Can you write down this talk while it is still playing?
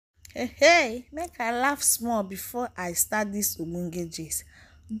Hey, make I laugh small before I start this ogbonge gist.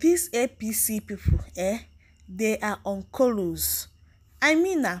 Dis APC people, they are on colos. I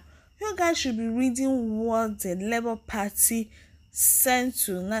mean you guys should be reading what the Labour Party sent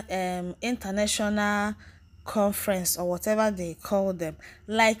to international conference or whatever they call them.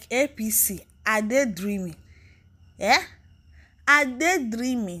 Like APC, are they dreaming? Yeah? Are they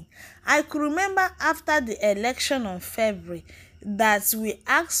dreaming? I could remember after the election on February that we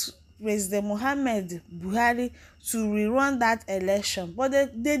asked President Muhammad Buhari to rerun that election, but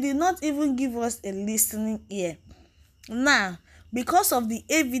they did not even give us a listening ear. Now, because of the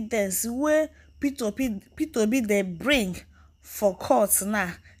evidence wey P2P dey bring for court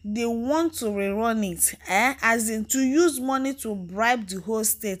now, they want to rerun it, as in to use money to bribe the whole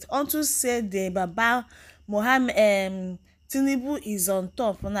state unto say the Baba Mohammed Tinubu is on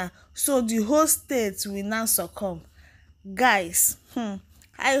top now, so the whole state will now succumb. Guys,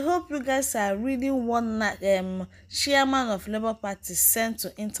 I hope you guys are reading what chairman of Labour Party sent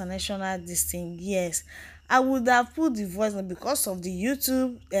to international this thing. Yes, I would have put the voice note because of the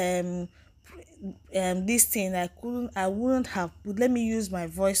YouTube this thing. I wouldn't have put. Let me use my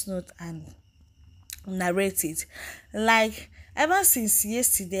voice note and narrate it. Like, ever since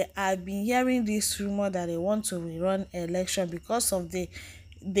yesterday, I've been hearing this rumor that they want to rerun election because of the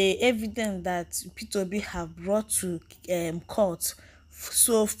evidence that P2B have brought to court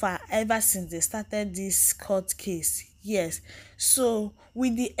so far, ever since they started this court case. Yes, so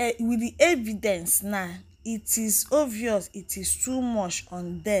with the evidence now, it is obvious it is too much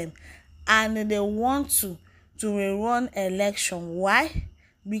on them, and they want to rerun election. Why?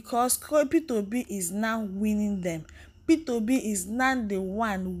 Because P2B is now winning them. P2B is now the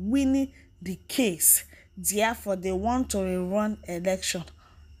one winning the case. Therefore, they want to rerun election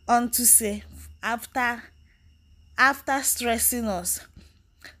unto say after stressing us.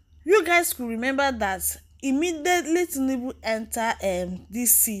 You guys could remember that immediately Tinubu enter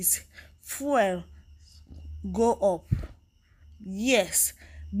this seat, fuel go up. Yes,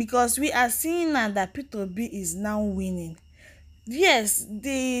 because we are seeing now that P2B is now winning. Yes,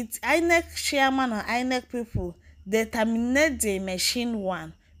 the INEC chairman and INEC people, they terminate the machine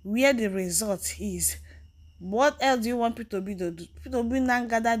one where the result is. What else do you want P2B to do? P2B now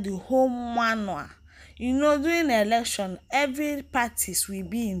gather the whole manual. You know, during the election, every parties will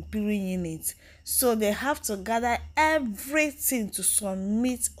be in unit, so they have to gather everything to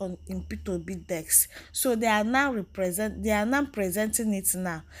submit on in P2B decks. So they are now presenting it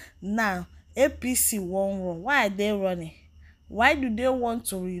now. Now APC won't run. Why are they running? Why do they want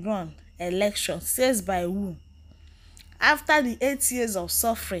to rerun election? Says by who? After the 8 years of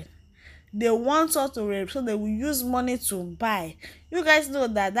suffering, they want us to rape, so they will use money to buy. You guys know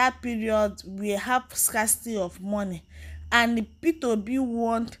that period we have scarcity of money, and the P2B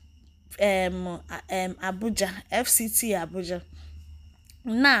want Abuja, FCT Abuja.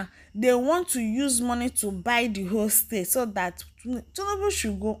 Now they want to use money to buy the whole state so that Tinubu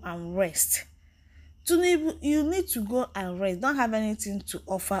should go and rest. Tinubu, you need to go and rest. Don't have anything to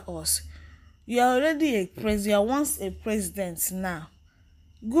offer us. You are already a president. You are once a president now.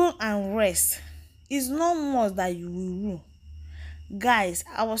 Go and rest. It's no more that you will rule. Guys,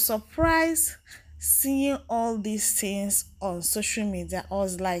 I was surprised seeing all these things on social media. I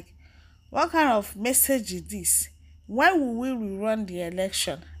was like, what kind of message is this? Why will we rerun the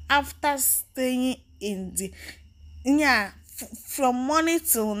election after staying in the from morning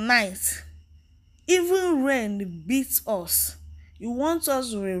till night? Even rain beats us. You want us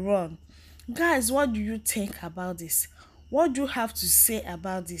to rerun? Guys, what do you think about this? What do you have to say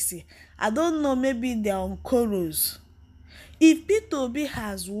about this? I don't know, maybe they're on chorus. If P2B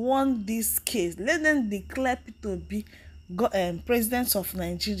has won this case, let them declare P2B president of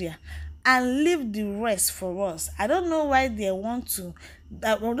Nigeria and leave the rest for us. I don't know why they want to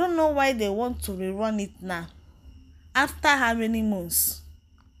rerun it now. After how many months?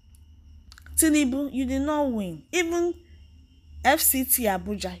 Tinubu, you did not win. Even FCT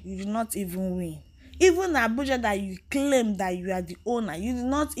Abuja, you did not even win. Even Abuja that you claim that you are the owner, you did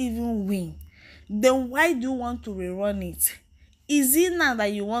not even win. Then why do you want to rerun it? Is it now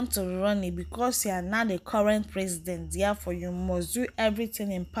that you want to rerun it because you are now the current president, therefore you must do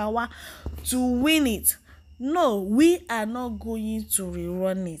everything in power to win it? No, we are not going to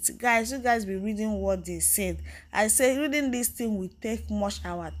rerun it. Guys, you guys be reading what they said. I said reading this thing will take much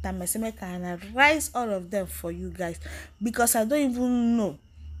our time. I said make I analyze all of them for you guys, because I don't even know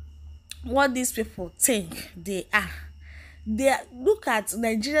what these people think they are. Look at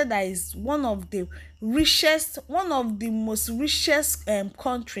Nigeria, that is one of the most richest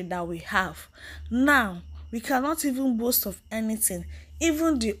country that we have. Now we cannot even boast of anything.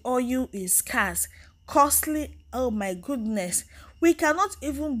 Even the oil is scarce, costly. Oh my goodness, we cannot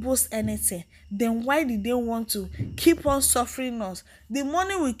even boast anything. Then why did they want to keep on suffering us? The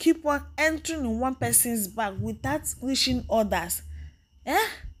money will keep on entering in one person's bag without reaching others. Eh?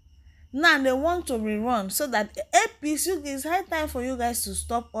 Now they want to rerun so that APC, it's high time for you guys to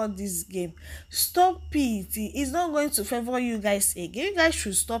stop all this game. Stop it. It's not going to favor you guys again. You guys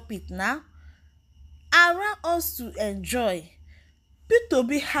should stop it now. Allow us to enjoy.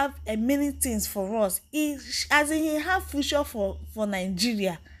 P2B have many things for us. As in he have future for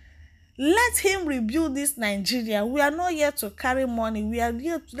Nigeria. Let him rebuild this Nigeria. We are not here to carry money. We are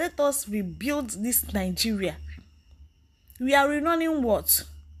here to let us rebuild this Nigeria. We are rerunning what?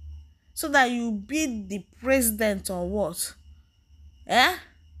 So that you be the president or what? Eh?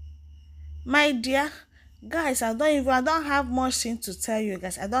 My dear guys, I don't have much thing to tell you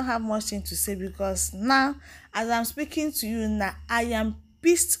guys. I don't have much thing to say because now as I'm speaking to you now, I am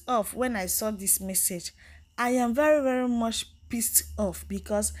pissed off. When I saw this message, I am very, very much pissed off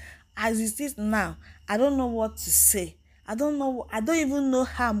because as it is now, I don't know what to say. I don't even know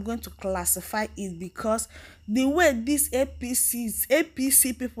how I'm going to classify it because the way these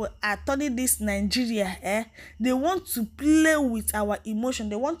APC people are turning this Nigeria, they want to play with our emotion.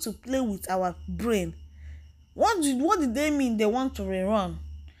 They want to play with our brain. What did they mean they want to rerun?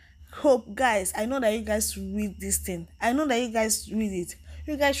 Hope guys, I know that you guys read this thing. I know that you guys read it.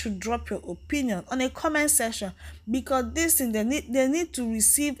 You guys should drop your opinion on a comment section because this thing they need to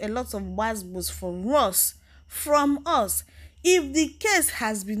receive a lot of buzzwords from us. If the case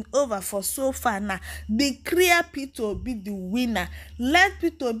has been over for so far now, declare P2B the winner. Let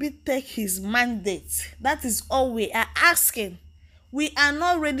P2B take his mandate. That is all we are asking. We are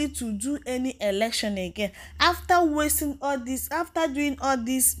not ready to do any election again. After wasting all this, after doing all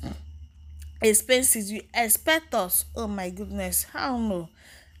these expenses, you expect us? Oh my goodness, I don't know.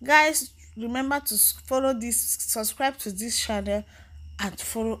 Guys, remember to follow this, subscribe to this channel and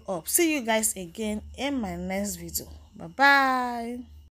follow up. See you guys again in my next video. Bye bye.